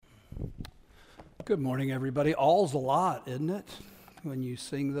Good morning, everybody. All's a lot, isn't it? When you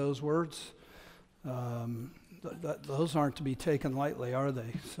sing those words, those aren't to be taken lightly, are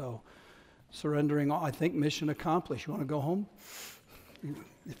they? So, surrendering all, I think mission accomplished. You want to go home?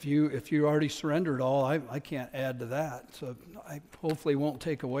 If you already surrendered all, I can't add to that. So I hopefully won't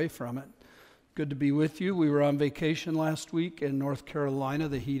take away from it. Good to be with you. We were on vacation last week in North Carolina.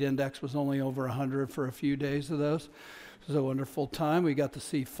 The heat index was only over 100 for a few days of those. It was a wonderful time. We got to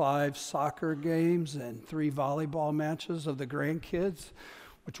see 5 soccer games and 3 volleyball matches of the grandkids,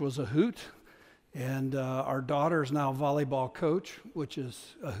 which was a hoot. And our daughter is now a volleyball coach, which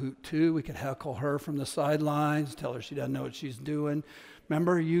is a hoot too. We could heckle her from the sidelines, tell her she doesn't know what she's doing.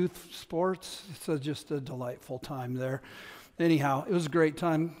 Remember youth sports? It's just a delightful time there. Anyhow, it was a great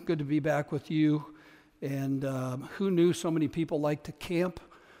time. Good to be back with you. And who knew so many people like to camp?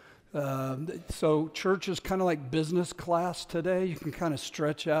 So church is kind of like business class today. You can kind of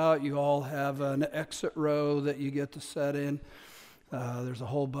stretch out. You all have an exit row that you get to set in. There's a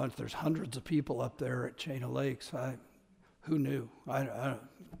whole bunch. There's hundreds of people up there at Chain of Lakes. Who knew?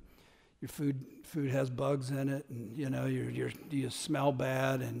 Your food has bugs in it, and you smell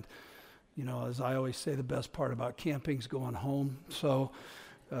bad. And as I always say, the best part about camping is going home. So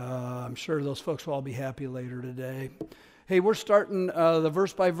I'm sure those folks will all be happy later today. Hey, we're starting the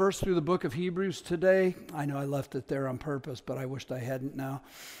verse by verse through the book of Hebrews today. I know I left it there on purpose, but I wished I hadn't now.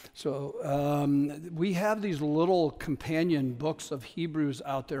 So we have these little companion books of Hebrews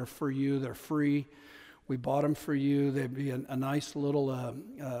out there for you. They're free. We bought them for you. They'd be a nice little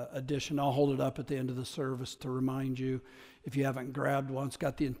addition. I'll hold it up at the end of the service to remind you if you haven't grabbed one. It's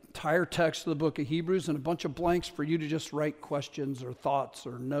got the entire text of the book of Hebrews and a bunch of blanks for you to just write questions or thoughts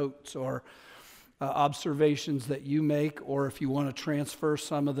or notes or observations that you make, or if you want to transfer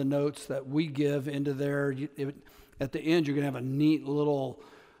some of the notes that we give into there. At the end, you're going to have a neat little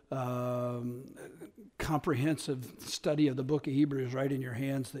comprehensive study of the book of Hebrews right in your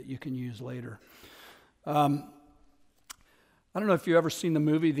hands that you can use later. I don't know if you've ever seen the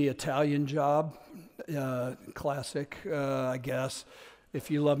movie The Italian Job, classic, I guess. If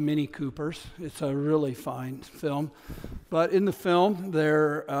you love Mini Coopers, it's a really fine film. But in the film,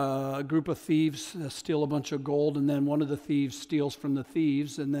 a group of thieves steal a bunch of gold, and then one of the thieves steals from the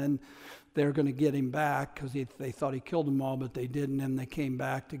thieves, and then they're going to get him back because they thought he killed them all, but they didn't, and they came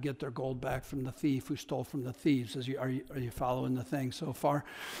back to get their gold back from the thief who stole from the thieves. Are you following the thing so far?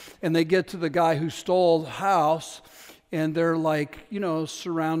 And they get to the guy who stole the house, and they're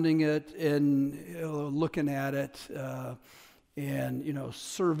surrounding it and looking at it, and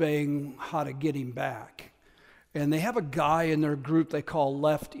surveying how to get him back. And they have a guy in their group they call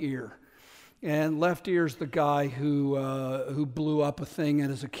Left Ear. And Left Ear's the guy who blew up a thing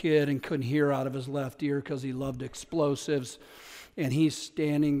as a kid and couldn't hear out of his left ear because he loved explosives. And he's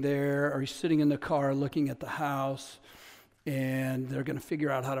standing there, or he's sitting in the car looking at the house, and they're going to figure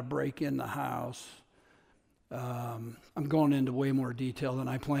out how to break in the house. I'm going into way more detail than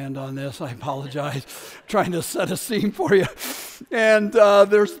I planned on this. I apologize. Trying to set a scene for you. And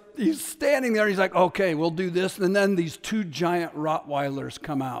he's standing there. He's like, okay, we'll do this. And then these 2 giant Rottweilers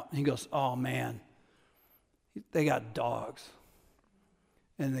come out. And he goes, oh, man, they got dogs.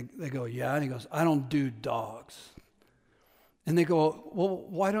 And they go, yeah. And he goes, I don't do dogs. And they go, well,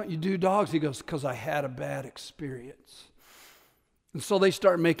 why don't you do dogs? He goes, because I had a bad experience. And so they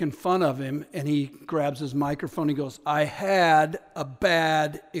start making fun of him, and he grabs his microphone. He goes, I had a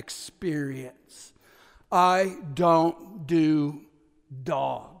bad experience. I don't do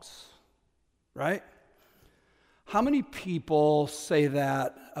dogs, right? How many people say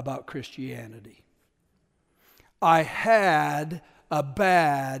that about Christianity? I had a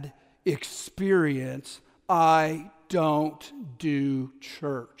bad experience. I don't do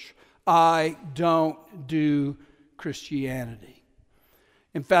church. I don't do Christianity.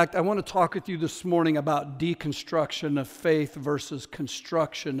 In fact, I want to talk with you this morning about deconstruction of faith versus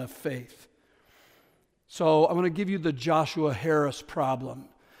construction of faith. So I'm going to give you the Joshua Harris problem.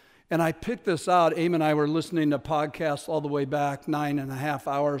 And I picked this out. Aim and I were listening to podcasts all the way back, 9.5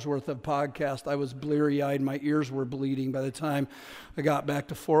 hours worth of podcast. I was bleary-eyed. My ears were bleeding by the time I got back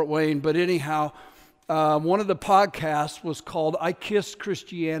to Fort Wayne. But anyhow, one of the podcasts was called I Kissed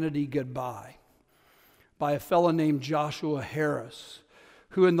Christianity Goodbye by a fellow named Joshua Harris,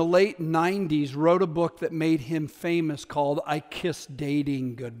 who in the late 90s wrote a book that made him famous called I Kissed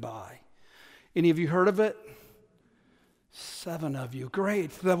Dating Goodbye. Any of you heard of it? 7 of you.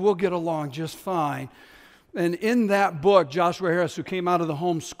 Great. We'll get along just fine. And in that book, Joshua Harris, who came out of the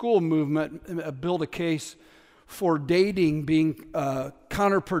homeschool movement, built a case for dating being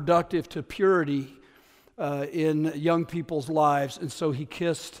counterproductive to purity in young people's lives. And so he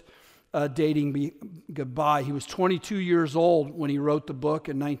kissed Dating Goodbye. He was 22 years old when he wrote the book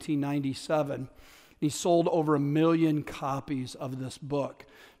in 1997. He sold over 1 million copies of this book.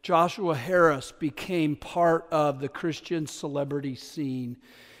 Joshua Harris became part of the Christian celebrity scene.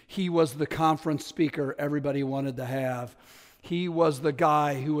 He was the conference speaker everybody wanted to have. He was the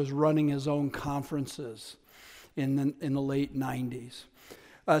guy who was running his own conferences in the late 90s.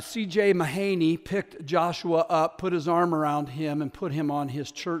 C.J. Mahaney picked Joshua up, put his arm around him, and put him on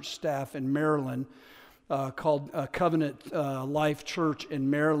his church staff in Maryland called Covenant Life Church in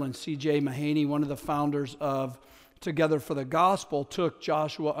Maryland. C.J. Mahaney, one of the founders of Together for the Gospel, took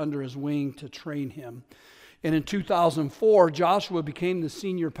Joshua under his wing to train him. And in 2004, Joshua became the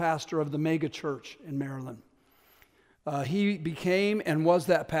senior pastor of the mega church in Maryland. He became and was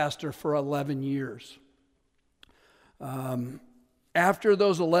that pastor for 11 years. After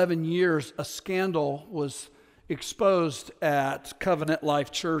those 11 years, a scandal was exposed at Covenant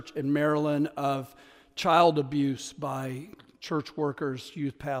Life Church in Maryland of child abuse by church workers,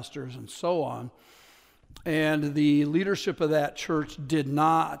 youth pastors, and so on. And the leadership of that church did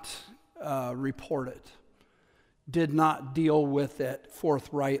not report it, did not deal with it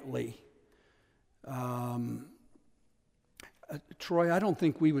forthrightly. Troy, I don't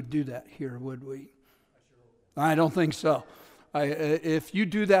think we would do that here, would we? I don't think so. If you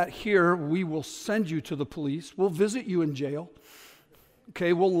do that here, we will send you to the police. We'll visit you in jail.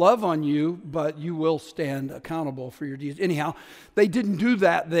 Okay, we'll love on you, but you will stand accountable for your deeds. Anyhow, they didn't do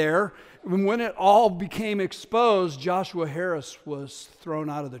that there. When it all became exposed, Joshua Harris was thrown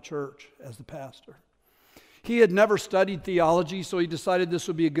out of the church as the pastor. He had never studied theology, so he decided this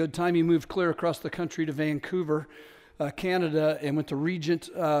would be a good time. He moved clear across the country to Vancouver, Canada, and went to Regent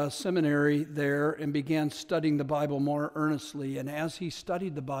Seminary there and began studying the Bible more earnestly. And as he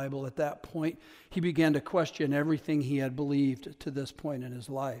studied the Bible at that point, he began to question everything he had believed to this point in his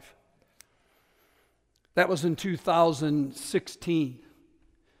life. That was in 2016.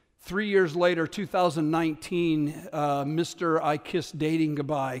 3 years later, 2019, Mr. I Kissed Dating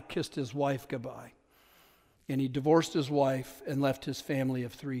Goodbye kissed his wife goodbye. And he divorced his wife and left his family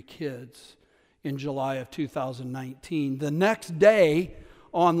of 3 kids in July of 2019. The next day,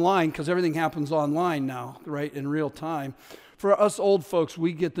 online, because everything happens online now, right, in real time. For us old folks,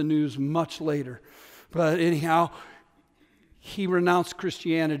 we get the news much later. But anyhow, he renounced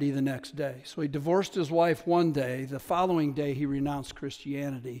Christianity the next day. So he divorced his wife one day. The following day, he renounced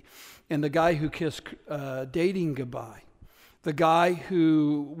Christianity. And the guy who kissed dating goodbye, the guy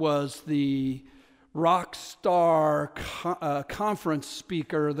who was the rock star conference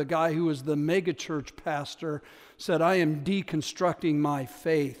speaker, the guy who was the megachurch pastor, said, I am deconstructing my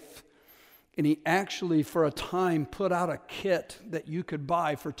faith. And he actually, for a time, put out a kit that you could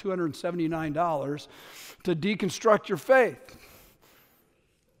buy for $279 to deconstruct your faith.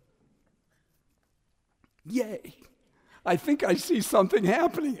 Yay. I think I see something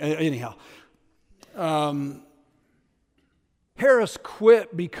happening. Anyhow. Harris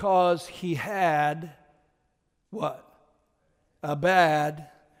quit because he had, what? A bad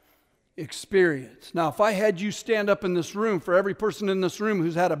experience. Now, if I had you stand up in this room, for every person in this room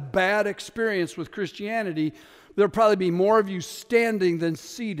who's had a bad experience with Christianity, there'll probably be more of you standing than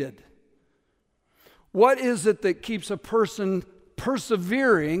seated. What is it that keeps a person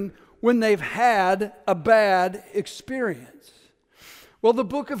persevering when they've had a bad experience? Well, the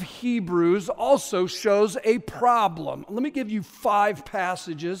book of Hebrews also shows a problem. Let me give you 5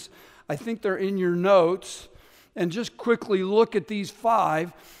 passages. I think they're in your notes. And just quickly look at these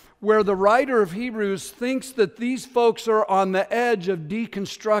 5 where the writer of Hebrews thinks that these folks are on the edge of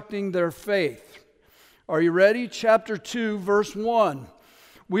deconstructing their faith. Are you ready? Chapter 2, verse 1.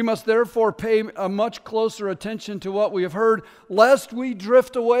 We must therefore pay a much closer attention to what we have heard, lest we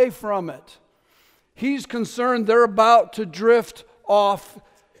drift away from it. He's concerned they're about to drift off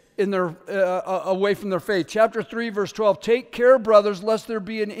in their away from their faith. Chapter 3, verse 12. Take care, brothers, lest there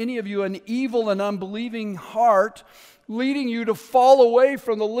be in any of you an evil and unbelieving heart, leading you to fall away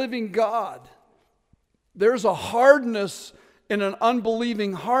from the living God. There's a hardness in an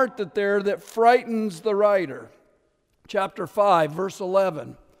unbelieving heart that frightens the writer. Chapter 5, verse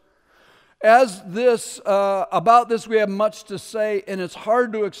 11. About this we have much to say, and it's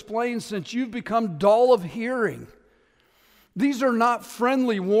hard to explain since you've become dull of hearing. These are not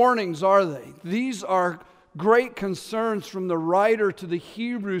friendly warnings, are they? These are great concerns from the writer to the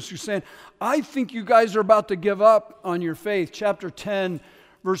Hebrews who's saying, I think you guys are about to give up on your faith. Chapter 10,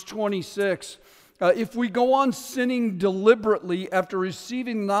 verse 26. If we go on sinning deliberately after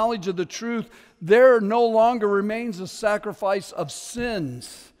receiving knowledge of the truth, there no longer remains a sacrifice of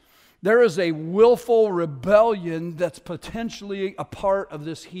sins, There is a willful rebellion that's potentially a part of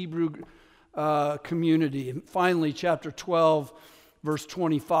this Hebrew community. And finally, chapter 12, verse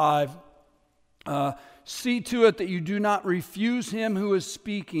 25. See to it that you do not refuse him who is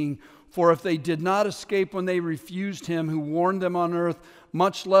speaking, for if they did not escape when they refused him who warned them on earth,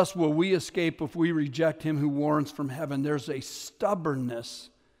 much less will we escape if we reject him who warns from heaven. There's a stubbornness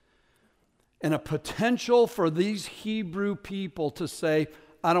and a potential for these Hebrew people to say,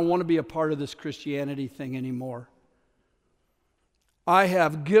 I don't want to be a part of this Christianity thing anymore. I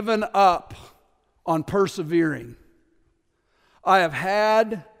have given up on persevering. I have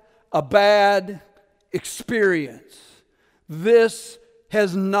had a bad experience. This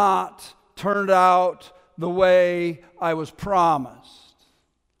has not turned out the way I was promised.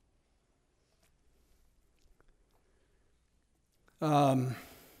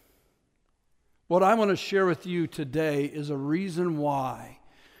 What I want to share with you today is a reason why,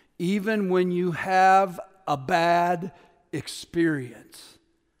 even when you have a bad experience,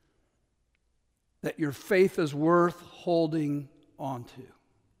 that your faith is worth holding on to.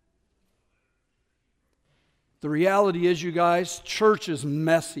 The reality is, you guys, church is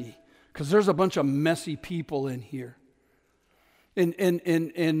messy because there's a bunch of messy people in here.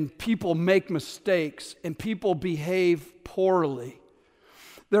 And people make mistakes and people behave poorly.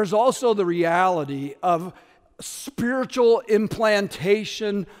 There's also the reality of spiritual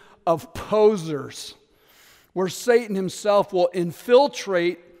implantation of posers, where Satan himself will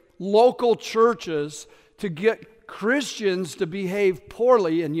infiltrate local churches to get Christians to behave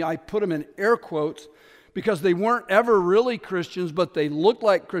poorly. And I put them in air quotes because they weren't ever really Christians, but they looked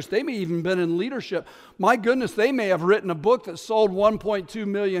like Christians. They may have even been in leadership. My goodness, they may have written a book that sold 1.2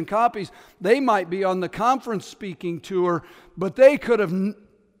 million copies. They might be on the conference speaking tour, but they could have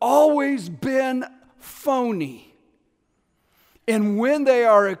always been phony. And when they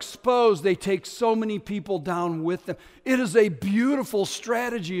are exposed, they take so many people down with them. It is a beautiful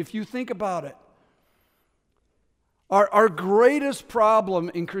strategy if you think about it. Our greatest problem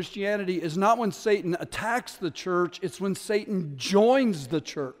in Christianity is not when Satan attacks the church, it's when Satan joins the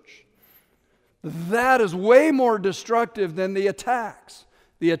church. That is way more destructive than the attacks.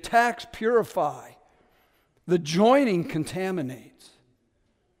 The attacks purify. The joining contaminates.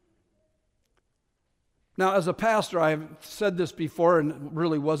 Now, as a pastor, I have said this before and it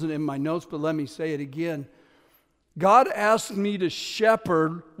really wasn't in my notes, but let me say it again. God asked me to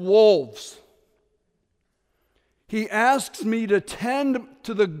shepherd wolves. He asks me to tend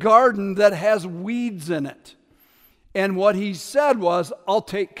to the garden that has weeds in it. And what he said was, I'll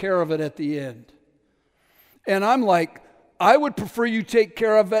take care of it at the end. And I'm like, I would prefer you take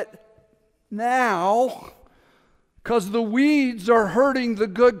care of it now, because the weeds are hurting the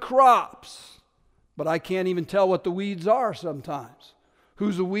good crops. But I can't even tell what the weeds are sometimes.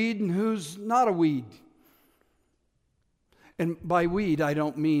 Who's a weed and who's not a weed. And by weed, I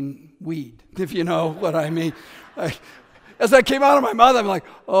don't mean weed, if you know what I mean. As that came out of my mouth, I'm like,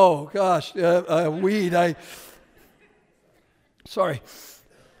 oh gosh, weed. Sorry.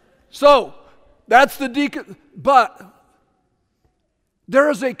 So, that's the deacon. But there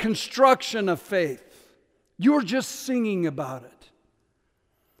is a construction of faith. You're just singing about it.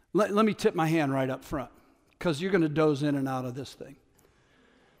 Let me tip my hand right up front, because you're going to doze in and out of this thing.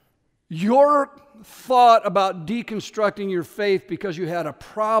 Your thought about deconstructing your faith because you had a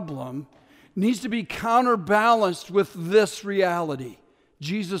problem needs to be counterbalanced with this reality.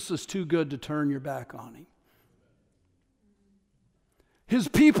 Jesus is too good to turn your back on him. His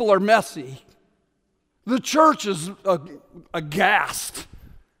people are messy. The church is aghast.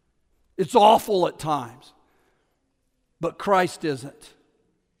 It's awful at times. But Christ isn't.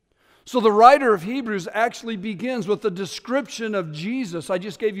 So the writer of Hebrews actually begins with a description of Jesus. I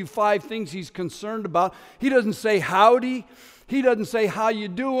just gave you 5 things he's concerned about. He doesn't say howdy. He doesn't say how you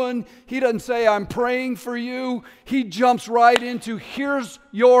doing. He doesn't say I'm praying for you. He jumps right into here's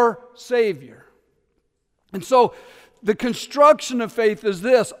your Savior. And so the construction of faith is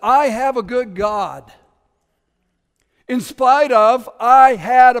this: I have a good God. In spite of I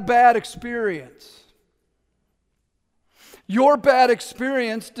had a bad experience. Your bad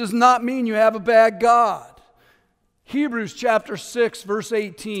experience does not mean you have a bad God. Hebrews chapter 6, verse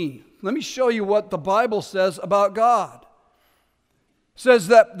 18. Let me show you what the Bible says about God. It says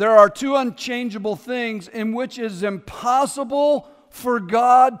that there are 2 unchangeable things in which it is impossible for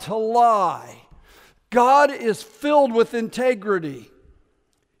God to lie. God is filled with integrity.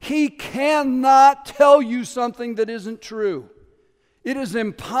 He cannot tell you something that isn't true. It is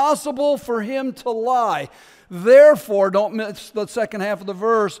impossible for him to lie. Therefore, don't miss the second half of the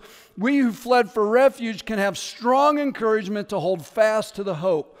verse, we who fled for refuge can have strong encouragement to hold fast to the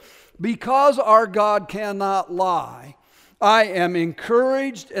hope. because our God cannot lie, I am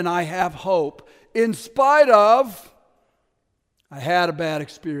encouraged and I have hope in spite of I had a bad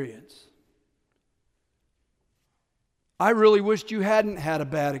experience. I really wished you hadn't had a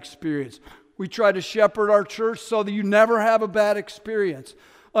bad experience. We try to shepherd our church so that you never have a bad experience.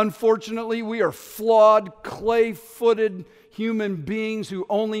 Unfortunately, we are flawed, clay-footed human beings who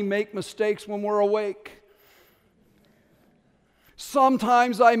only make mistakes when we're awake.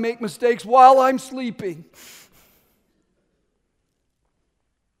 Sometimes I make mistakes while I'm sleeping.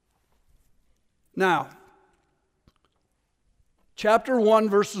 Now, chapter 1,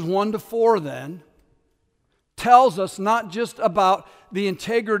 verses 1 to 4 then, tells us not just about the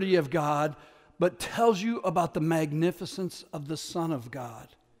integrity of God, but tells you about the magnificence of the Son of God.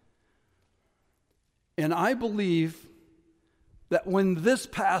 And I believe that when this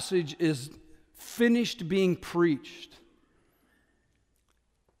passage is finished being preached,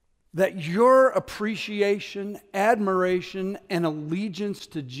 that your appreciation, admiration, and allegiance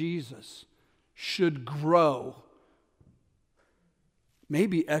to Jesus should grow,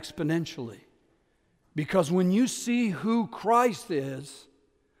 maybe exponentially. Because when you see who Christ is,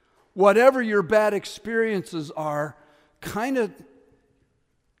 whatever your bad experiences are, kind of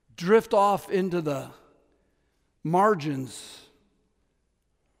drift off into the margins.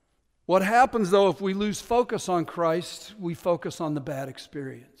 What happens, though, if we lose focus on Christ, we focus on the bad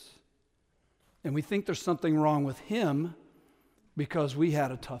experience. And we think there's something wrong with Him because we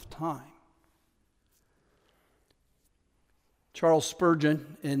had a tough time. Charles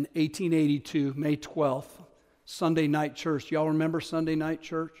Spurgeon in 1882, May 12th, Sunday night church. Y'all remember Sunday night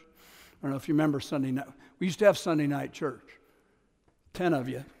church? I don't know if you remember Sunday night. We used to have Sunday night church. 10 of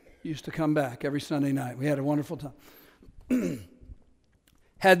you used to come back every Sunday night. We had a wonderful time.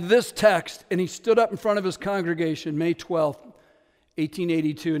 Had this text, and he stood up in front of his congregation, May 12th,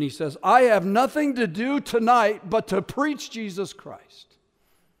 1882, and he says, I have nothing to do tonight but to preach Jesus Christ.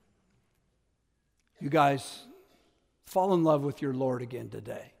 You guys, fall in love with your Lord again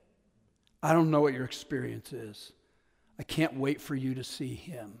today. I don't know what your experience is. I can't wait for you to see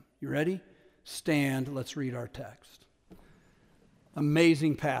Him. You ready? Stand. Let's read our text.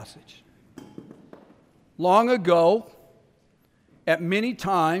 Amazing passage. Long ago, at many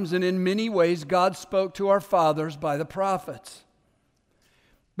times and in many ways, God spoke to our fathers by the prophets.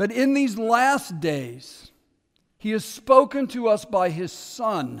 But in these last days, He has spoken to us by His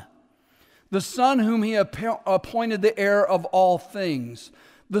Son, the Son whom He appointed the heir of all things,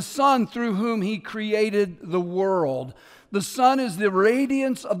 the Son through whom He created the world. The Son is the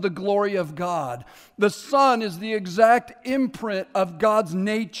radiance of the glory of God. The Son is the exact imprint of God's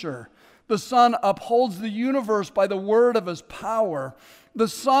nature. The Son upholds the universe by the word of His power. The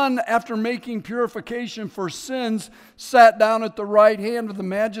Son, after making purification for sins, sat down at the right hand of the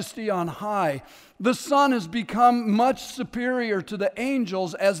Majesty on high. The Son has become much superior to the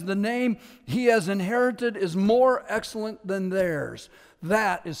angels, as the name He has inherited is more excellent than theirs.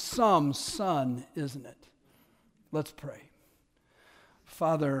 That is some Son, isn't it? Let's pray.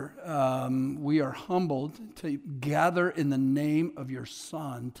 Father, we are humbled to gather in the name of Your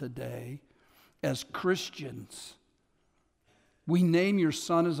Son today as Christians. We name Your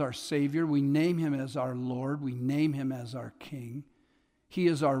Son as our Savior. We name Him as our Lord. We name Him as our King. He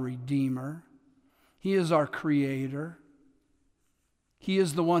is our Redeemer. He is our Creator. He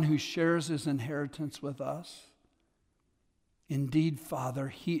is the one who shares His inheritance with us. Indeed, Father,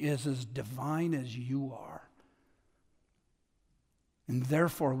 He is as divine as You are. And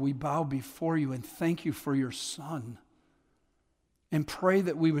therefore, we bow before You and thank You for Your Son. And pray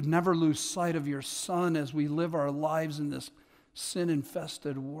that we would never lose sight of Your Son as we live our lives in this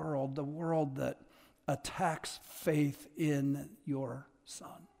sin-infested world, the world that attacks faith in Your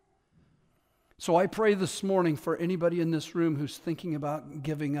Son. So I pray this morning for anybody in this room who's thinking about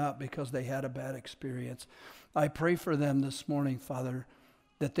giving up because they had a bad experience. I pray for them this morning, Father,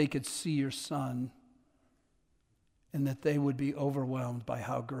 that they could see Your Son and that they would be overwhelmed by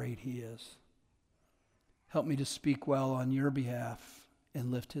how great He is. Help me to speak well on Your behalf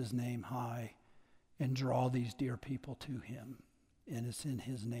and lift His name high and draw these dear people to Him. And it's in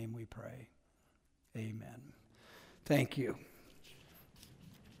His name we pray. Amen. Thank you.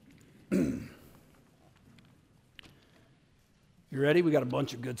 You ready? We got a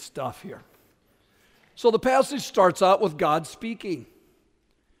bunch of good stuff here. So the passage starts out with God speaking.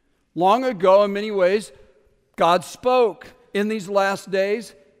 Long ago, in many ways, God spoke. In these last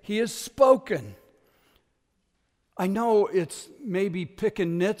days, He has spoken. I know it's maybe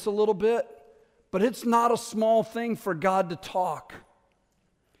picking nits a little bit, but it's not a small thing for God to talk.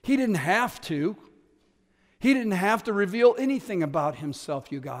 He didn't have to. He didn't have to reveal anything about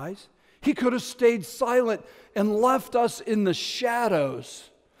himself, you guys. He could have stayed silent and left us in the shadows.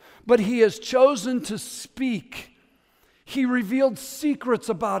 But he has chosen to speak. He revealed secrets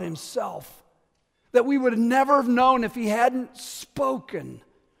about himself that we would never have known if he hadn't spoken.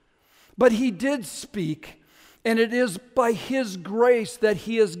 But he did speak, and it is by his grace that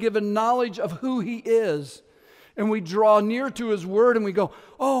he has given knowledge of who he is. And we draw near to his word and we go,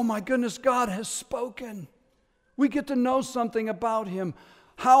 oh my goodness, God has spoken. We get to know something about him.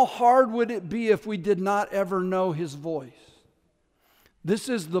 How hard would it be if we did not ever know his voice? This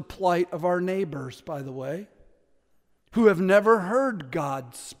is the plight of our neighbors, by the way, who have never heard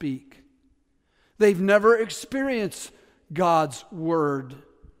God speak. They've never experienced God's word.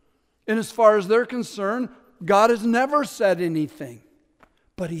 And as far as they're concerned, God has never said anything,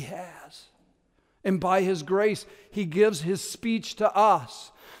 but he has. And by his grace, he gives his speech to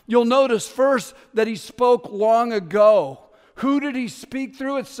us. You'll notice first that he spoke long ago. Who did he speak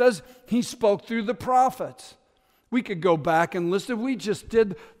through? It says he spoke through the prophets. We could go back and list it. We just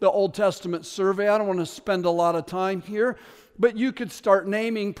did the Old Testament survey. I don't want to spend a lot of time here, but you could start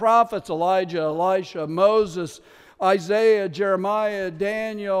naming prophets: Elijah, Elisha, Moses, Isaiah, Jeremiah,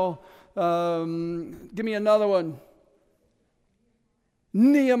 Daniel. Give me another one.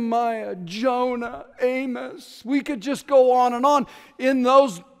 Nehemiah, Jonah, Amos. We could just go on and on. In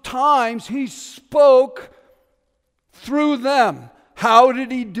those times, he spoke through them. How did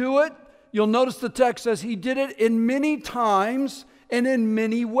he do it? You'll notice the text says he did it in many times and in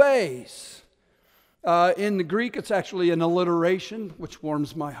many ways. In the Greek, it's actually an alliteration, which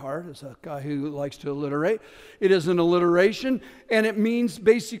warms my heart as a guy who likes to alliterate. It is an alliteration, and it means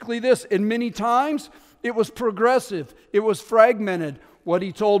basically this. In many times, it was progressive. It was fragmented. What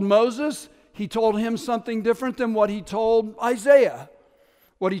he told Moses, he told him something different than what he told Isaiah.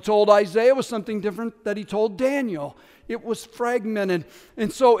 What he told Isaiah was something different that he told Daniel. It was fragmented.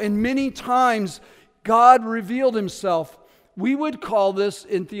 And so in many times, God revealed himself. We would call this,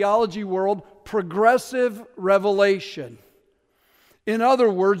 in theology world, progressive revelation. In other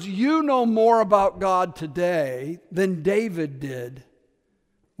words, you know more about God today than David did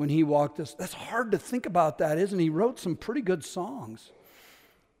when he walked this. That's hard to think about that, isn't it? He wrote some pretty good songs.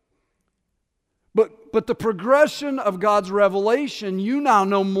 But the progression of God's revelation, you now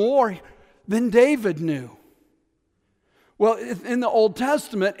know more than David knew. Well, in the Old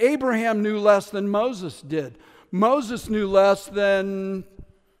Testament, Abraham knew less than Moses did. Moses knew less than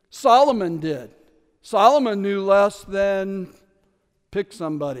Solomon did. Solomon knew less than, pick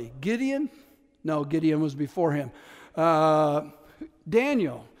somebody, Gideon? No, Gideon was before him.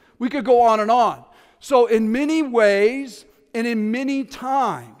 Daniel. We could go on and on. So in many ways and in many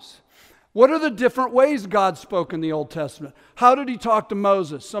times, what are the different ways God spoke in the Old Testament? How did he talk to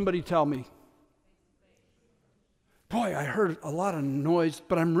Moses? Somebody tell me. Boy, I heard a lot of noise,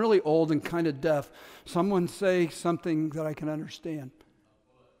 but I'm really old and kind of deaf. Someone say something that I can understand.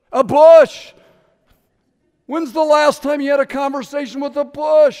 A bush. When's the last time you had a conversation with a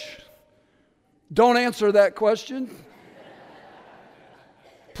bush? Don't answer that question.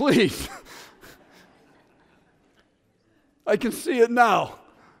 Please. I can see it now.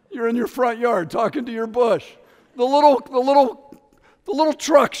 You're in your front yard talking to your bush. The little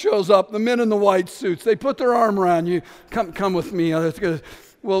truck shows up, the men in the white suits. They put their arm around you. Come with me.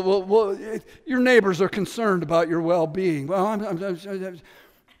 Well, your neighbors are concerned about your well-being. Well, I'm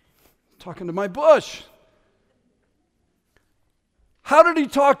talking to my bush. How did he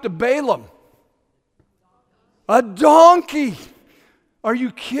talk to Balaam? A donkey. Are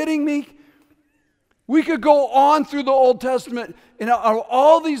you kidding me? We could go on through the Old Testament and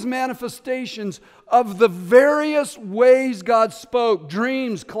all these manifestations of the various ways God spoke.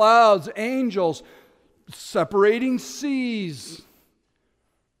 Dreams, clouds, angels, separating seas,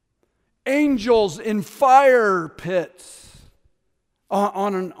 angels in fire pits.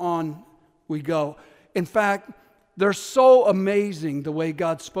 On and on we go. In fact, they're so amazing the way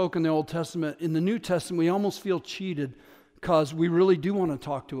God spoke in the Old Testament. In the New Testament, we almost feel cheated because we really do want to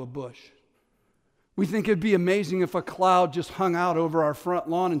talk to a bush. We think it'd be amazing if a cloud just hung out over our front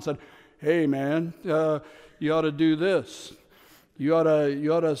lawn and said, hey man, you ought to do this. You ought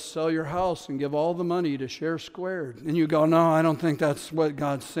to sell your house and give all the money to Share Squared. And you go, no, I don't think that's what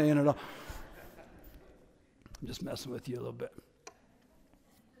God's saying at all. I'm just messing with you a little bit.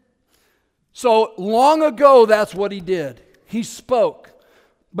 So long ago, that's what he did. He spoke.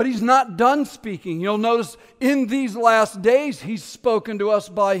 But he's not done speaking. You'll notice in these last days, he's spoken to us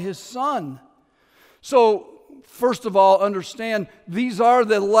by his Son. So, first of all, understand, these are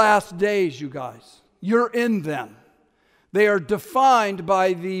the last days, you guys. You're in them. They are defined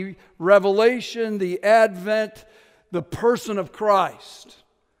by the revelation, the advent, the person of Christ.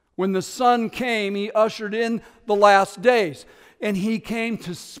 When the Son came, He ushered in the last days, and He came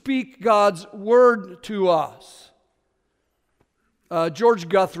to speak God's word to us. George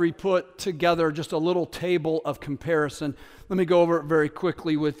Guthrie put together just a little table of comparison. Let me go over it very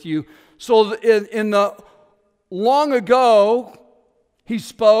quickly with you. So in the long ago, He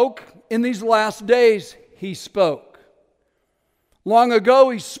spoke. In these last days, He spoke. Long ago,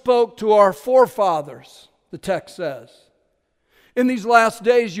 He spoke to our forefathers, the text says. In these last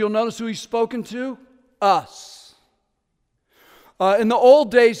days, you'll notice who He's spoken to? Us. In the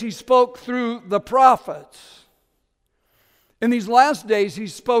old days, He spoke through the prophets. In these last days,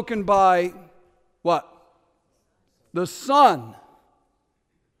 He's spoken by what? The Son.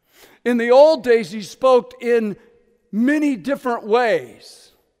 In the old days, He spoke in many different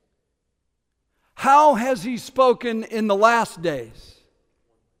ways. How has He spoken in the last days?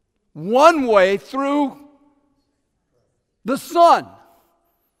 One way, through the Son.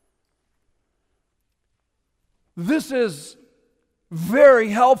 This is very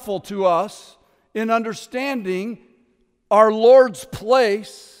helpful to us in understanding our Lord's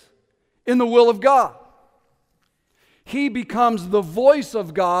place in the will of God. He becomes the voice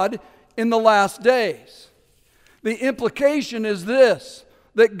of God in the last days. The implication is this,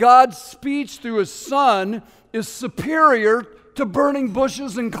 that God's speech through His Son is superior to burning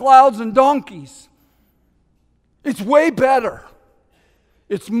bushes and clouds and donkeys. It's way better.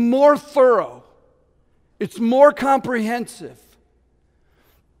 It's more thorough. It's more comprehensive.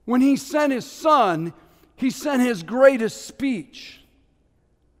 When He sent His Son, He sent His greatest speech.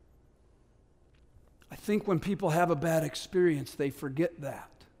 I think when people have a bad experience, they forget that.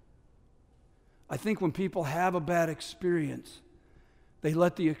 I think when people have a bad experience, they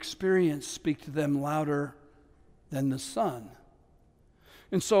let the experience speak to them louder than the Son.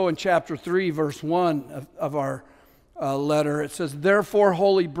 And so in chapter 3, verse 1 of our letter, it says, "Therefore,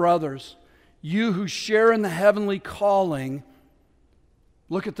 holy brothers, you who share in the heavenly calling,"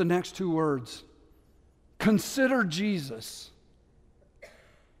 look at the next two words, "consider Jesus."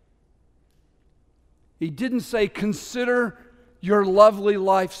 He didn't say, consider your lovely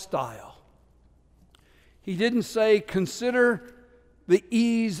lifestyle. He didn't say, consider the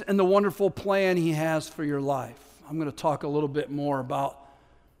ease and the wonderful plan He has for your life. I'm going to talk a little bit more about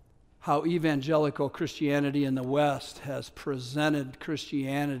how evangelical Christianity in the West has presented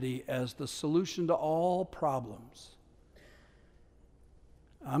Christianity as the solution to all problems.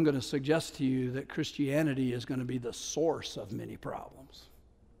 I'm going to suggest to you that Christianity is going to be the source of many problems.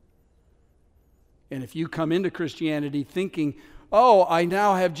 And if you come into Christianity thinking, oh, I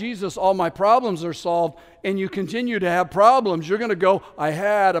now have Jesus, all my problems are solved, and you continue to have problems, you're going to go, I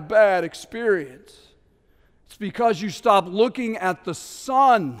had a bad experience. It's because you stop looking at the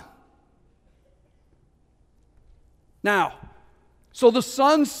Son. Now, so the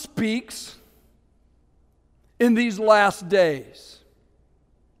Son speaks in these last days.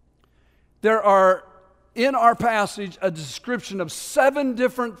 There are, in our passage, a description of 7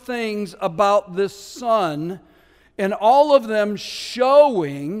 different things about this Son, and all of them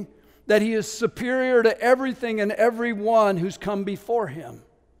showing that He is superior to everything and everyone who's come before Him.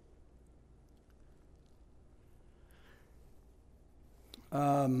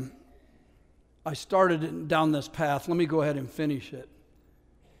 I started down this path. Let me go ahead and finish it.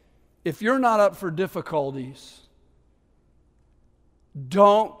 If you're not up for difficulties,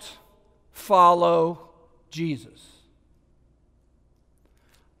 don't follow Jesus.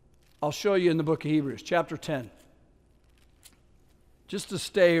 I'll show you in the book of Hebrews, chapter 10. Just to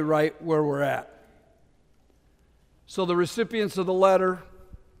stay right where we're at. So the recipients of the letter,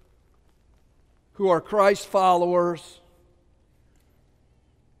 who are Christ followers,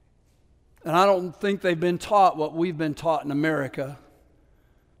 and I don't think they've been taught what we've been taught in America,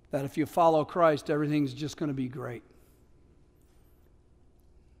 that if you follow Christ, everything's just going to be great.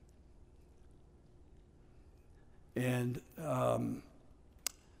 And that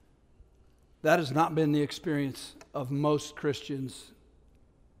has not been the experience of most Christians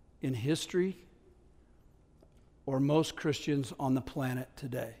in history or most Christians on the planet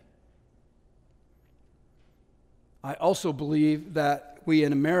today. I also believe that we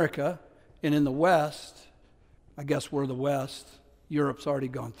in America and in the West, I guess we're the West, Europe's already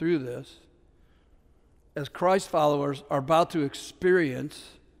gone through this, as Christ followers are about to experience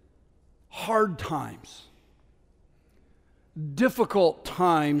hard times, difficult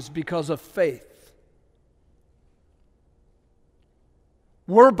times because of faith.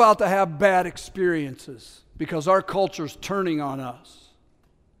 We're about to have bad experiences because our culture's turning on us.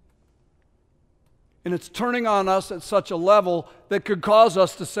 And it's turning on us at such a level that could cause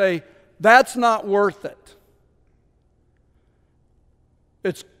us to say, that's not worth it.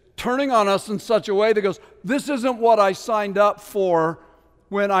 It's turning on us in such a way that goes, this isn't what I signed up for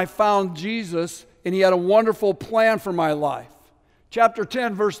when I found Jesus and He had a wonderful plan for my life. Chapter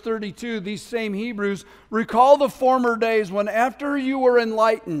 10, verse 32, these same Hebrews recall the former days when after you were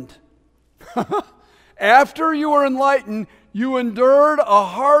enlightened, you endured a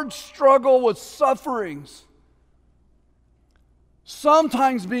hard struggle with sufferings,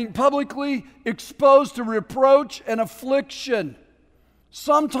 sometimes being publicly exposed to reproach and affliction,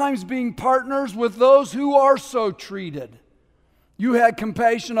 sometimes being partners with those who are so treated. You had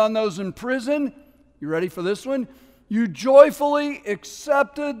compassion on those in prison. You ready for this one? You joyfully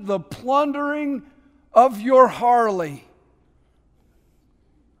accepted the plundering of your Harley.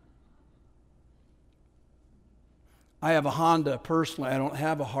 I have a Honda personally. I don't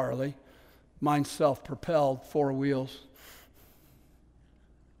have a Harley. Mine's self-propelled, 4 wheels.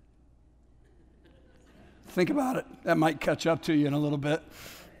 Think about it. That might catch up to you in a little bit.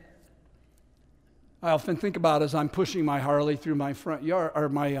 I often think about as I'm pushing my Harley through my front yard, or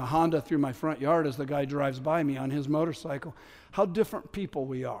my Honda through my front yard as the guy drives by me on his motorcycle, how different people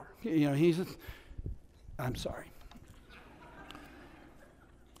we are. You know, I'm sorry.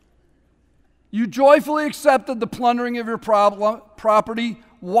 You joyfully accepted the plundering of your property.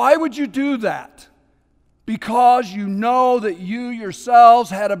 Why would you do that? Because you know that you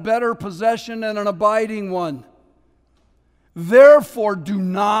yourselves had a better possession and an abiding one. Therefore, do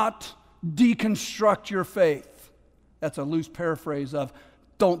not deconstruct your faith. That's a loose paraphrase of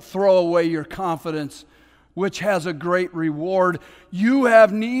don't throw away your confidence, which has a great reward. You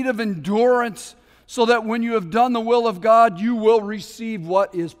have need of endurance, so that when you have done the will of God, you will receive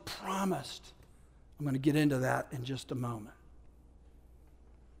what is promised. I'm going to get into that in just a moment.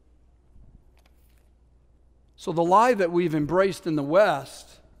 So the lie that we've embraced in the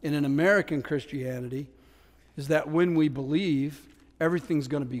West and in American Christianity is that when we believe, everything's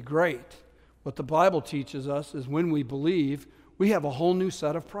going to be great. What the Bible teaches us is when we believe, we have a whole new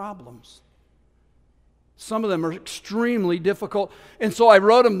set of problems. Some of them are extremely difficult. And so I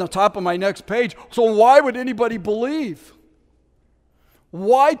wrote them on the top of my next page. So why would anybody believe?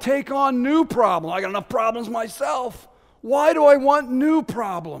 Why take on new problems? I got enough problems myself. Why do I want new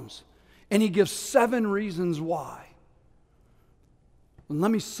problems? And he gives 7 reasons why. And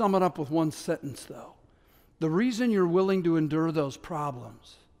let me sum it up with one sentence, though. The reason you're willing to endure those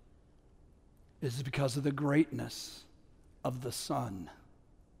problems is because of the greatness of the Son.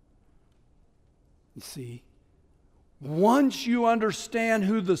 You see, once you understand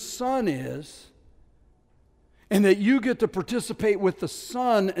who the Son is, and that you get to participate with the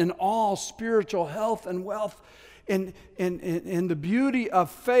Son in all spiritual health and wealth and the beauty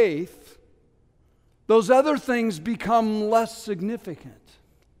of faith, those other things become less significant.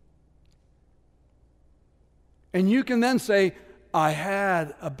 And you can then say, I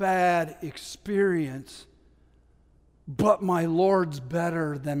had a bad experience, but my Lord's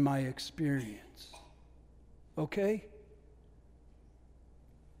better than my experience. Okay?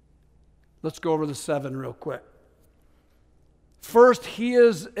 Let's go over the 7 real quick. First, He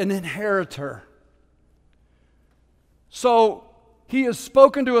is an inheritor. So, He has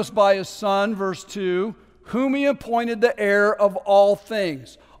spoken to us by His Son, verse 2, whom He appointed the heir of all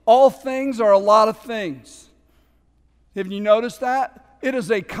things. All things are a lot of things. Have you noticed that? It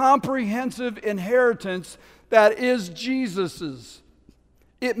is a comprehensive inheritance that is Jesus's.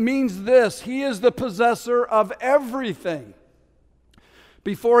 It means this: He is the possessor of everything.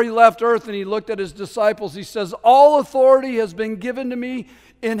 Before He left earth and He looked at His disciples, He says, all authority has been given to me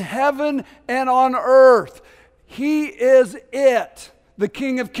in heaven and on earth. He is it, the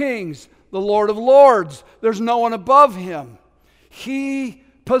King of Kings, the Lord of Lords. There's no one above Him. He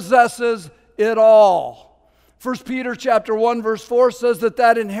possesses it all. 1 Peter chapter 1 verse 4 says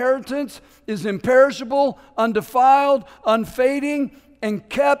that inheritance is imperishable, undefiled, unfading, and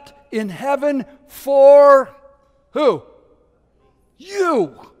kept in heaven for who?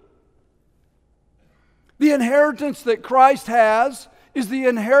 You. The inheritance that Christ has is the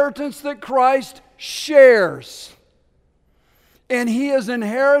inheritance that Christ shares. And He has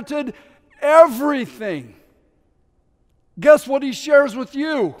inherited everything. Guess what He shares with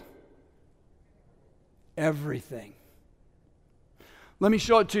you? Everything. Let me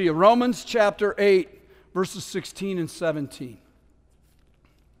show it to you. Romans chapter 8, verses 16 and 17.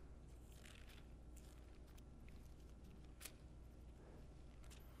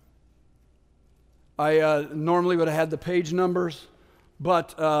 I normally would have had the page numbers,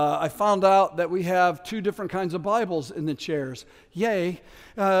 But I found out that we have 2 different kinds of Bibles in the chairs. Yay,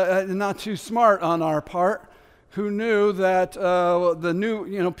 not too smart on our part. Who knew that the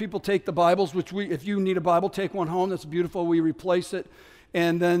new, people take the Bibles, which if you need a Bible, take one home. That's beautiful. We replace it.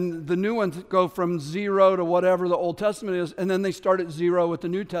 And then the new ones go from 0 to whatever the Old Testament is, and then they start at 0 with the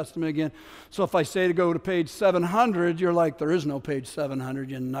New Testament again. So if I say to go to page 700, you're like, there is no page 700,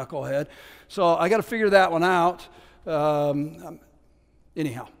 you knucklehead. So I got to figure that one out.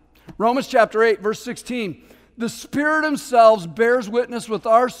 Anyhow, Romans chapter 8, verse 16. The Spirit himself bears witness with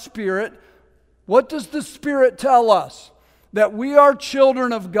our spirit. What does the Spirit tell us? That we are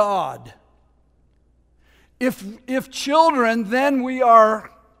children of God. If children, then we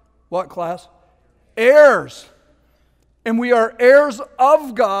are, what class? Heirs. And we are heirs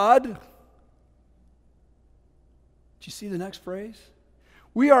of God. Do you see the next phrase?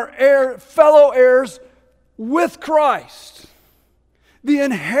 We are fellow heirs with Christ. The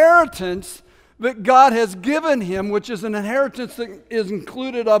inheritance that God has given him, which is an inheritance that is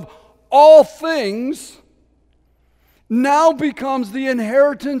included of all things, now becomes the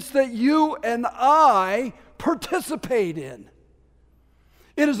inheritance that you and I participate in.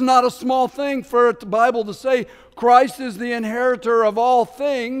 It is not a small thing for the Bible to say Christ is the inheritor of all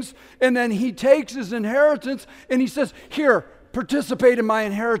things, and then he takes his inheritance and he says, here, participate in my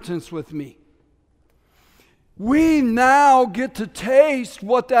inheritance with me. We now get to taste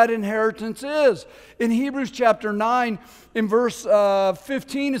what that inheritance is. In Hebrews chapter 9, in verse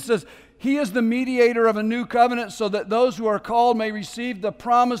 15, it says, he is the mediator of a new covenant so that those who are called may receive the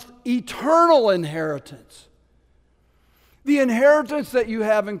promised eternal inheritance. The inheritance that you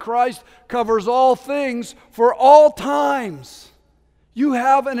have in Christ covers all things for all times. You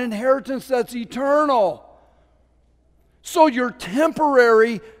have an inheritance that's eternal. So your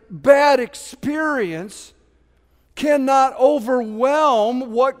temporary bad experience cannot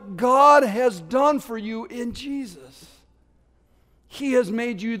overwhelm what God has done for you in Jesus. He has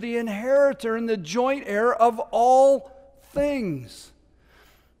made you the inheritor and the joint heir of all things.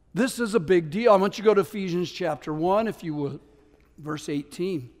 This is a big deal. I want you to go to Ephesians chapter 1, if you would, verse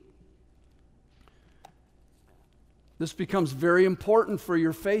 18. This becomes very important for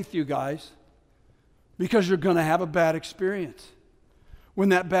your faith, you guys, because you're going to have a bad experience. When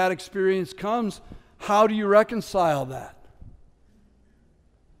that bad experience comes, how do you reconcile that?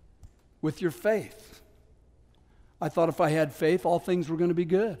 With your faith. I thought if I had faith, all things were going to be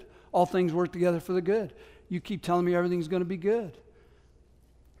good. All things work together for the good. You keep telling me everything's going to be good.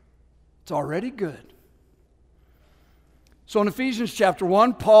 It's already good. So in Ephesians chapter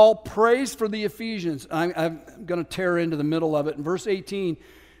 1, Paul prays for the Ephesians. I'm going to tear into the middle of it. In verse 18,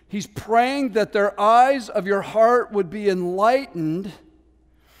 he's praying that their eyes of your heart would be enlightened,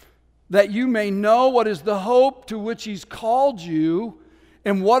 that you may know what is the hope to which he's called you,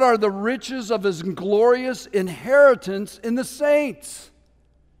 and what are the riches of his glorious inheritance in the saints.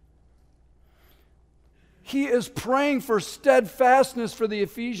 He is praying for steadfastness for the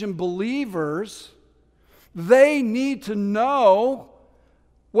Ephesian believers. They need to know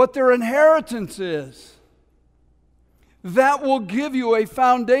what their inheritance is. That will give you a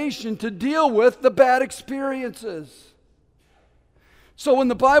foundation to deal with the bad experiences. So when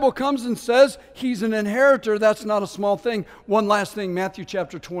the Bible comes and says he's an inheritor, that's not a small thing. One last thing, Matthew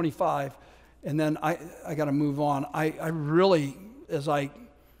chapter 25, and then I got to move on. I really, as I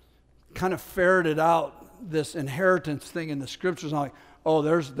kind of ferreted out this inheritance thing in the scriptures, I'm like, oh,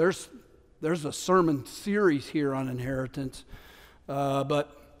 there's a sermon series here on inheritance,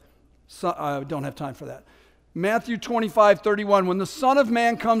 but I don't have time for that. Matthew 25:31, when the Son of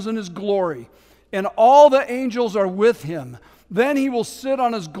Man comes in his glory, and all the angels are with him, then he will sit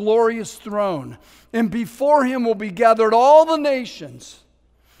on his glorious throne, and before him will be gathered all the nations.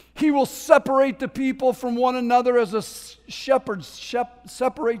 He will separate the people from one another as a shepherd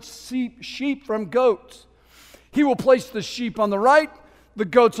separates sheep from goats. He will place the sheep on the right, the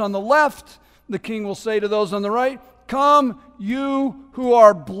goats on the left. The king will say to those on the right, come, you who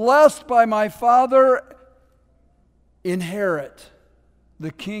are blessed by my Father, inherit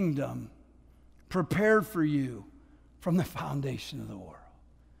the kingdom prepared for you from the foundation of the world.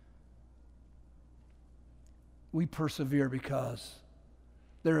 We persevere because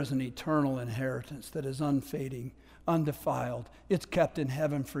there is an eternal inheritance that is unfading, undefiled. It's kept in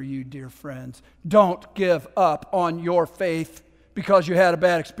heaven for you, dear friends. Don't give up on your faith because you had a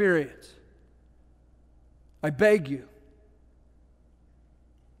bad experience. I beg you.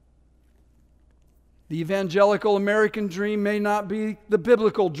 The evangelical American dream may not be the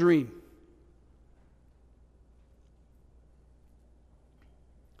biblical dream.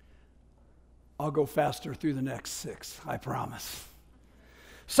 I'll go faster through the next 6, I promise.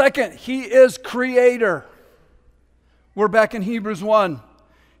 Second, He is creator. We're back in Hebrews 1.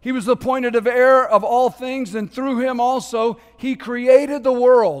 He was appointed of heir of all things, and through Him also He created the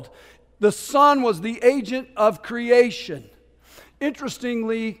world. The Son was the agent of creation.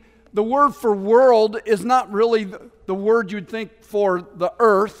 Interestingly, the word for world is not really the word you'd think for the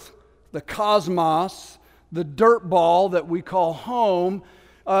earth, the cosmos, the dirt ball that we call home.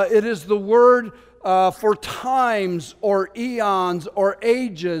 It is the word for times or eons or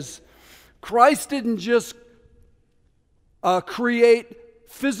ages. Christ didn't just create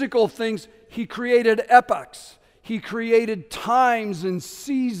physical things. He created epochs. He created times and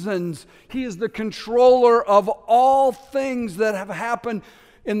seasons. He is the controller of all things that have happened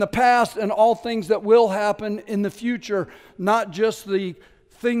in the past and all things that will happen in the future, not just the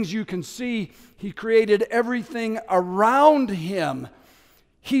things you can see. He created everything around Him.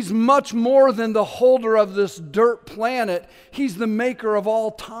 He's much more than the holder of this dirt planet. He's the maker of all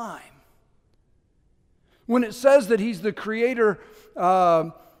time. When it says that He's the creator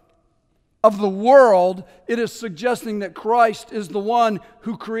of the world, it is suggesting that Christ is the one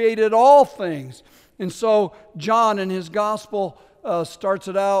who created all things. And so John in his gospel starts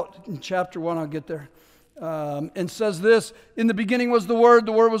it out in chapter 1, I'll get there, and says this: in the beginning was the Word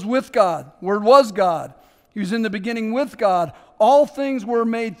was with God, the Word was God. He was in the beginning with God. All things were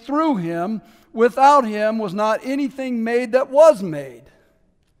made through Him. Without Him was not anything made that was made.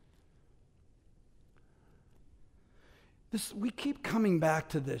 We keep coming back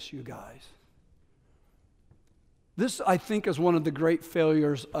to this, you guys. This, I think, is one of the great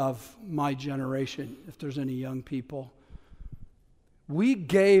failures of my generation, if there's any young people. We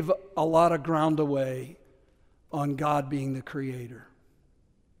gave a lot of ground away on God being the creator.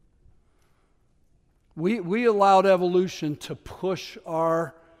 We allowed evolution to push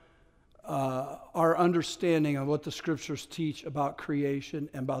our understanding of what the Scriptures teach about creation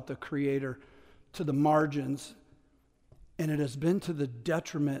and about the Creator to the margins, and it has been to the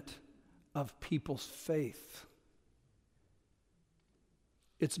detriment of people's faith.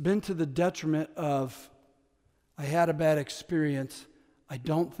 It's been to the detriment of, I had a bad experience, I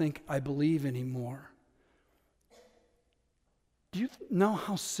don't think I believe anymore. Do you know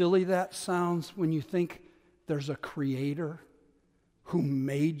how silly that sounds when you think there's a creator who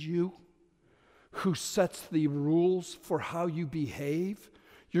made you, who sets the rules for how you behave?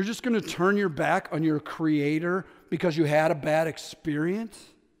 You're just going to turn your back on your creator because you had a bad experience?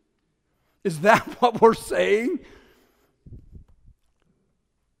 Is that what we're saying?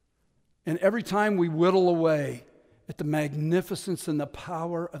 And every time we whittle away at the magnificence and the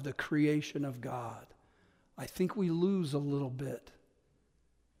power of the creation of God, I think we lose a little bit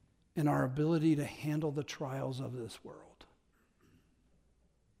in our ability to handle the trials of this world.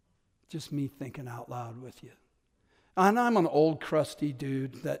 Just me thinking out loud with you. And I'm an old crusty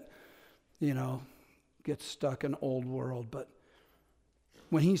dude that, gets stuck in old world. But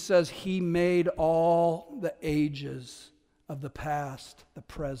when He says He made all the ages of the past, the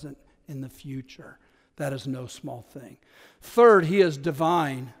present, and the future, that is no small thing. Third, He is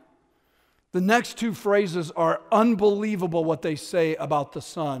divine. The next two phrases are unbelievable what they say about the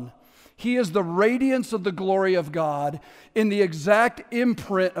Son. He is the radiance of the glory of God in the exact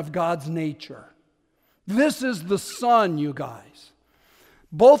imprint of God's nature. This is the Son, you guys.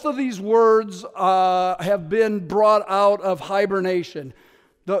 Both of these words have been brought out of hibernation.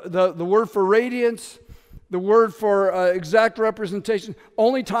 The word for radiance, the word for exact representation,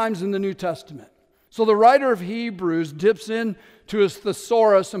 only times in the New Testament. So the writer of Hebrews dips into his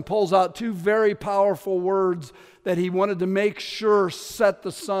thesaurus and pulls out two very powerful words that he wanted to make sure set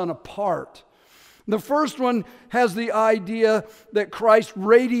the Son apart. The first one has the idea that Christ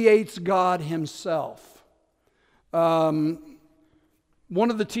radiates God Himself. One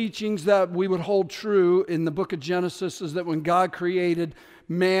of the teachings that we would hold true in the book of Genesis is that when God created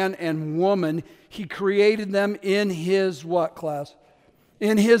man and woman, He created them in His what, class?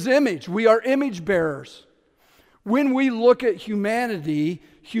 In His image. We are image bearers. When we look at humanity,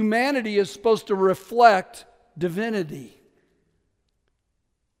 humanity is supposed to reflect divinity.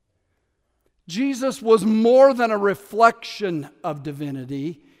 Jesus was more than a reflection of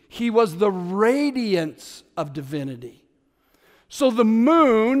divinity. He was the radiance of divinity. So the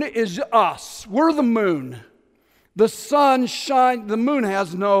moon is us. We're the moon. The sun shines. The moon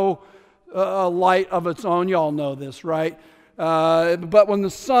has no light of its own. You all know this, right? But when the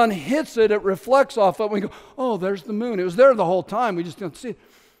sun hits it, it reflects off it. We go, oh, there's the moon. It was there the whole time. We just don't see it.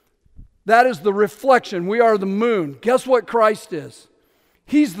 That is the reflection. We are the moon. Guess what Christ is?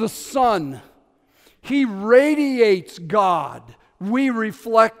 He's the sun. He radiates God. We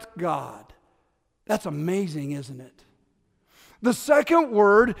reflect God. That's amazing, isn't it? The second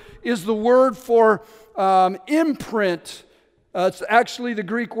word is the word for imprint. It's actually the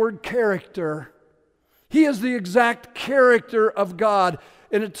Greek word character. He is the exact character of God.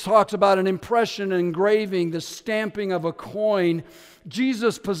 And it talks about an impression, an engraving, the stamping of a coin.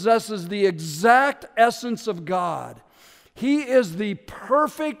 Jesus possesses the exact essence of God. He is the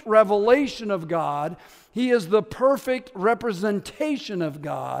perfect revelation of God. He is the perfect representation of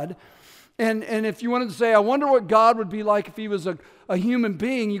God. And if you wanted to say, I wonder what God would be like if he was a human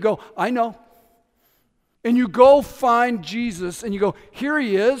being, you go, I know. And you go find Jesus and you go, here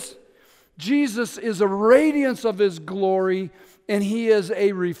he is. Jesus is a radiance of his glory, and he is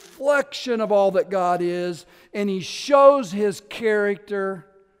a reflection of all that God is, and he shows his character.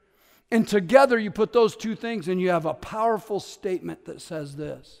 And together you put those two things and you have a powerful statement that says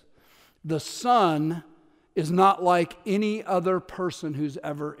this: the Son is not like any other person who's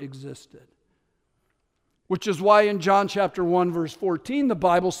ever existed. Which is why in John chapter 1 verse 14 the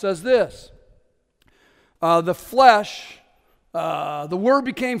Bible says this: the Word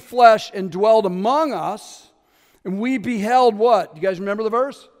became flesh and dwelled among us, and we beheld what? You guys remember the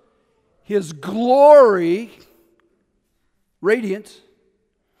verse? His glory, radiance.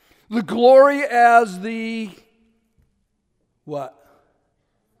 The glory as the what?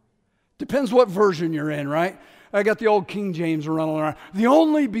 Depends what version you're in, right? I got the old King James running around. The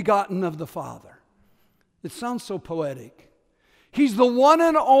only begotten of the Father. It sounds so poetic. He's the one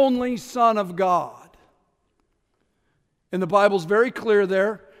and only Son of God. And the Bible's very clear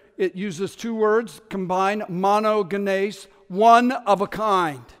there. It uses two words combined, monogenes, one of a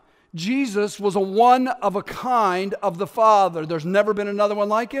kind. Jesus was a one of a kind of the Father. There's never been another one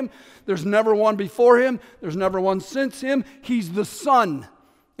like him. There's never one before him. There's never one since him. He's the Son,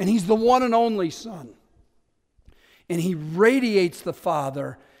 and he's the one and only Son. And he radiates the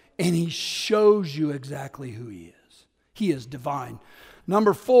Father, and he shows you exactly who he is. He is divine.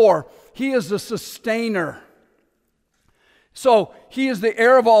 Number 4, he is the sustainer. So, he is the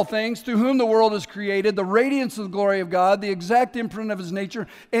heir of all things, through whom the world is created, the radiance of the glory of God, the exact imprint of his nature,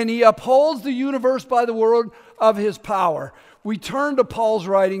 and he upholds the universe by the word of his power. We turn to Paul's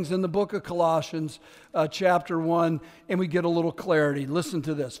writings in the book of Colossians, chapter 1, and we get a little clarity. Listen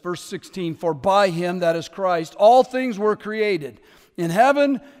to this, verse 16, for by him, that is Christ, all things were created, in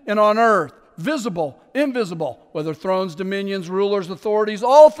heaven and on earth, visible, invisible, whether thrones, dominions, rulers, authorities,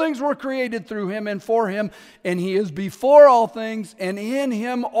 all things were created through him and for him, and he is before all things, and in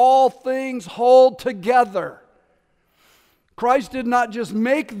him all things hold together. Christ did not just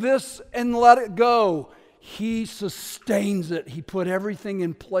make this and let it go. He sustains it. He put everything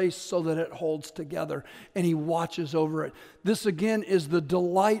in place so that it holds together, and he watches over it. This again is the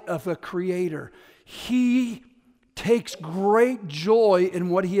delight of a creator. He takes great joy in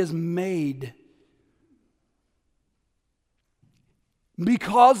what he has made.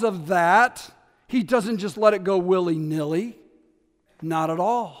 Because of that, he doesn't just let it go willy-nilly. Not at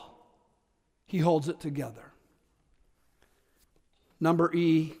all. He holds it together. Number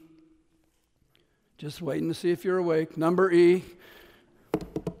E. Just waiting to see if you're awake. Number E.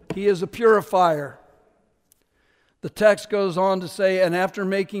 He is a purifier. The text goes on to say, and after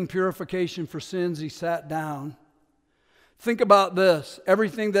making purification for sins, he sat down. Think about this.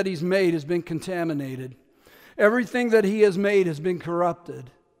 Everything that he's made has been contaminated. Everything that he has made has been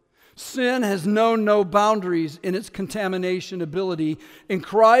corrupted. Sin has known no boundaries in its contamination ability. And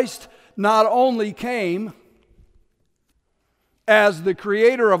Christ not only came as the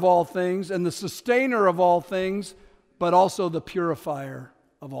creator of all things and the sustainer of all things, but also the purifier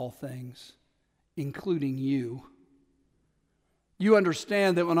of all things, including you. You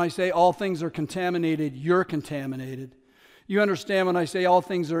understand that when I say all things are contaminated, you're contaminated. You understand when I say all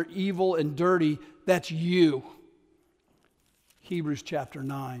things are evil and dirty, that's you. Hebrews chapter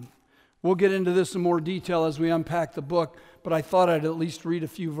 9. We'll get into this in more detail as we unpack the book, but I thought I'd at least read a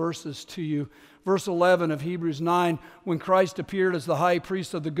few verses to you. Verse 11 of Hebrews 9, when Christ appeared as the high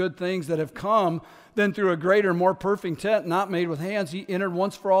priest of the good things that have come, then through a greater, more perfect tent, not made with hands, he entered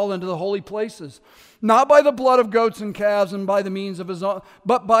once for all into the holy places. Not by the blood of goats and calves and by the means of his own,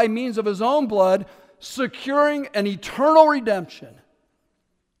 but by means of his own blood, securing an eternal redemption.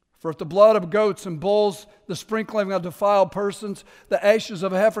 For if the blood of goats and bulls, the sprinkling of defiled persons, the ashes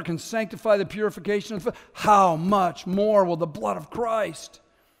of a heifer can sanctify the purification of, how much more will the blood of Christ,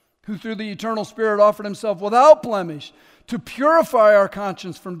 who through the eternal Spirit offered himself without blemish to purify our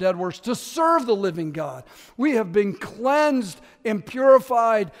conscience from dead works, to serve the living God. We have been cleansed and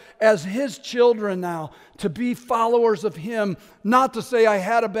purified as his children now, to be followers of him. Not to say I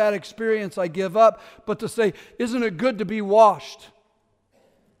had a bad experience, I give up, but to say, isn't it good to be washed?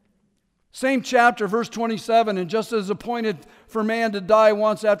 Same chapter, verse 27, and just as appointed for man to die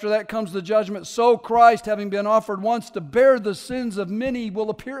once, after that comes the judgment, so Christ, having been offered once to bear the sins of many, will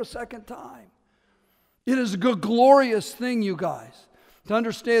appear a second time. It is a good, glorious thing, you guys, to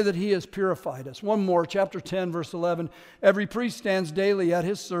understand that He has purified us. One more, chapter 10, verse 11. Every priest stands daily at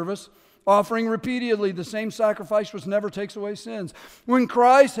his service, offering repeatedly the same sacrifice which never takes away sins. When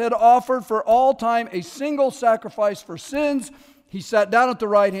Christ had offered for all time a single sacrifice for sins, He sat down at the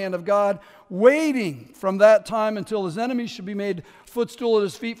right hand of God, waiting from that time until His enemies should be made footstool at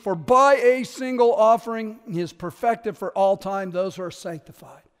His feet. For by a single offering He has perfected for all time those who are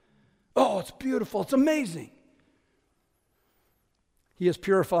sanctified. Oh, it's beautiful. It's amazing. He has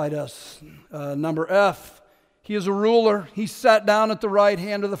purified us. Number F, He is a ruler. He sat down at the right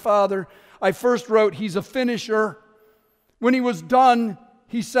hand of the Father. I first wrote, He's a finisher. When He was done,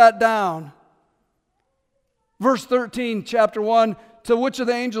 He sat down. Verse 13, chapter 1, to which of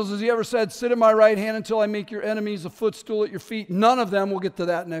the angels has He ever said, sit at my right hand until I make your enemies a footstool at your feet? None of them. We'll get to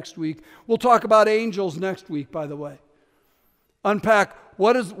that next week. We'll talk about angels next week, by the way. Unpack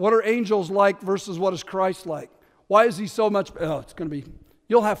what are angels like versus what is Christ like? Why is He so much? Oh, it's going to be,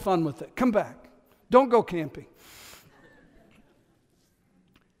 you'll have fun with it. Come back. Don't go camping.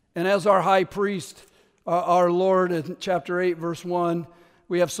 And as our high priest, our Lord, in chapter 8, verse 1,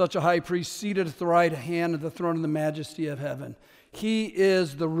 we have such a high priest seated at the right hand of the throne of the majesty of heaven. He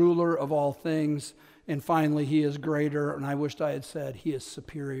is the ruler of all things. And finally, He is greater. And I wished I had said He is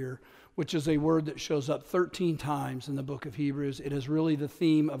superior, which is a word that shows up 13 times in the book of Hebrews. It is really the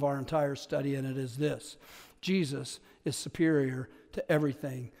theme of our entire study, and it is this: Jesus is superior to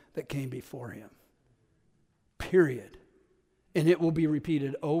everything that came before Him. Period. And it will be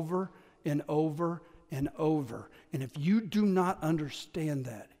repeated over and over and over. And if you do not understand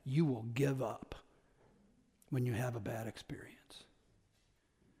that, you will give up when you have a bad experience.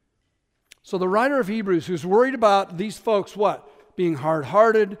 So the writer of Hebrews, who's worried about these folks, what? Being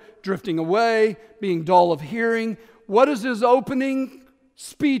hard-hearted, drifting away, being dull of hearing. What is his opening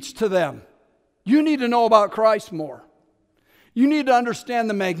speech to them? You need to know about Christ more. You need to understand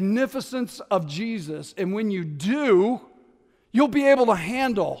the magnificence of Jesus. And when you do, you'll be able to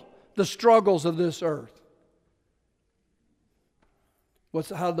handle the struggles of this earth.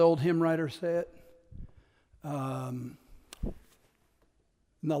 How did the old hymn writer say it? In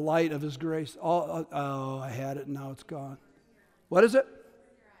the light of His grace. I had it, now it's gone. What is it?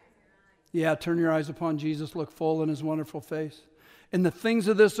 Yeah, turn your eyes upon Jesus, look full in His wonderful face. And the things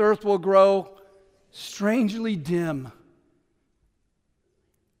of this earth will grow strangely dim.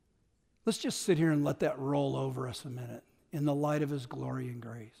 Let's just sit here and let that roll over us a minute. In the light of His glory and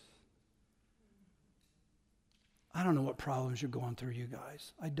grace. I don't know what problems you're going through, you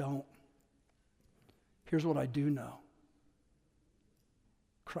guys. I don't. Here's what I do know.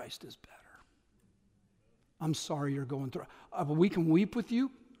 Christ is better. I'm sorry you're going through. We can weep with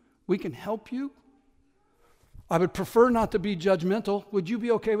you. We can help you. I would prefer not to be judgmental. Would you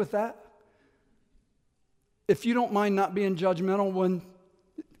be okay with that? If you don't mind not being judgmental when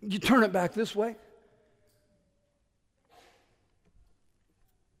you turn it back this way.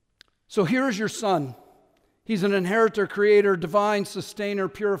 So here is your son. He's an inheritor, creator, divine, sustainer,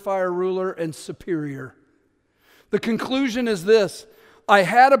 purifier, ruler, and superior. The conclusion is this: I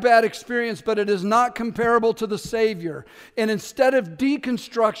had a bad experience, but it is not comparable to the Savior. And instead of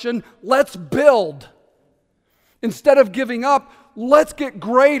deconstruction, let's build. Instead of giving up, let's get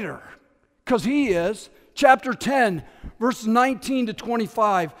greater. Because He is. Chapter 10, verses 19 to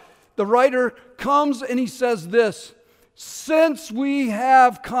 25. The writer comes and he says this: since we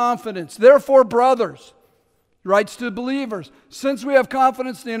have confidence, therefore, brothers, he writes to the believers, since we have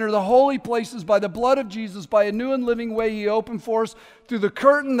confidence to enter the holy places by the blood of Jesus, by a new and living way He opened for us through the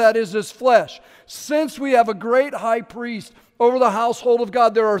curtain that is His flesh. Since we have a great high priest over the household of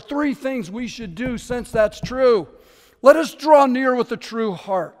God, there are 3 things we should do since that's true. Let us draw near with a true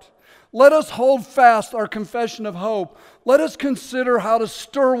heart. Let us hold fast our confession of hope. Let us consider how to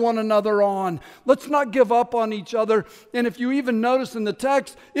stir one another on. Let's not give up on each other. And if you even notice in the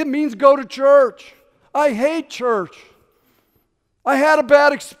text, it means go to church. I hate church. I had a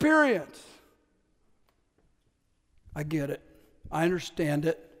bad experience. I get it. I understand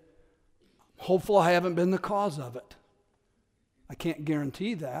it. Hopefully I haven't been the cause of it. I can't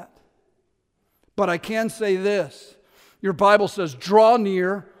guarantee that. But I can say this. Your Bible says, draw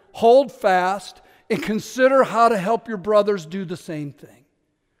near, hold fast, and consider how to help your brothers do the same thing.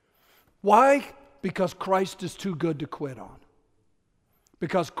 Why? Because Christ is too good to quit on.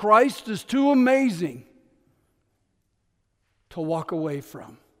 Because Christ is too amazing to walk away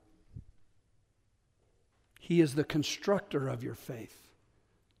from. He is the constructor of your faith,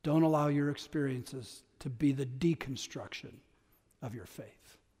 Don't allow your experiences to be the deconstruction of your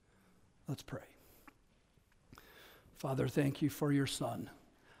faith. Let's pray. Father, thank you for your Son.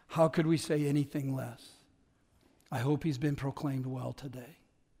 How could we say anything less? I hope he's been proclaimed well today.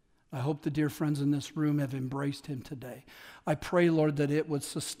 I hope the dear friends in this room have embraced him today. I pray, Lord, that it would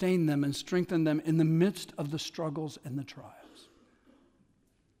sustain them and strengthen them in the midst of the struggles and the trials.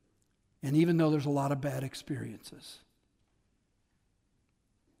 And even though there's a lot of bad experiences,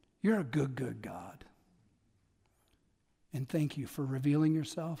 you're a good, good God. And thank you for revealing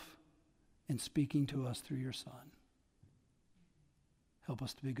yourself and speaking to us through your Son. Help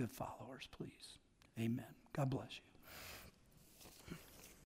us to be good followers, please. Amen. God bless you.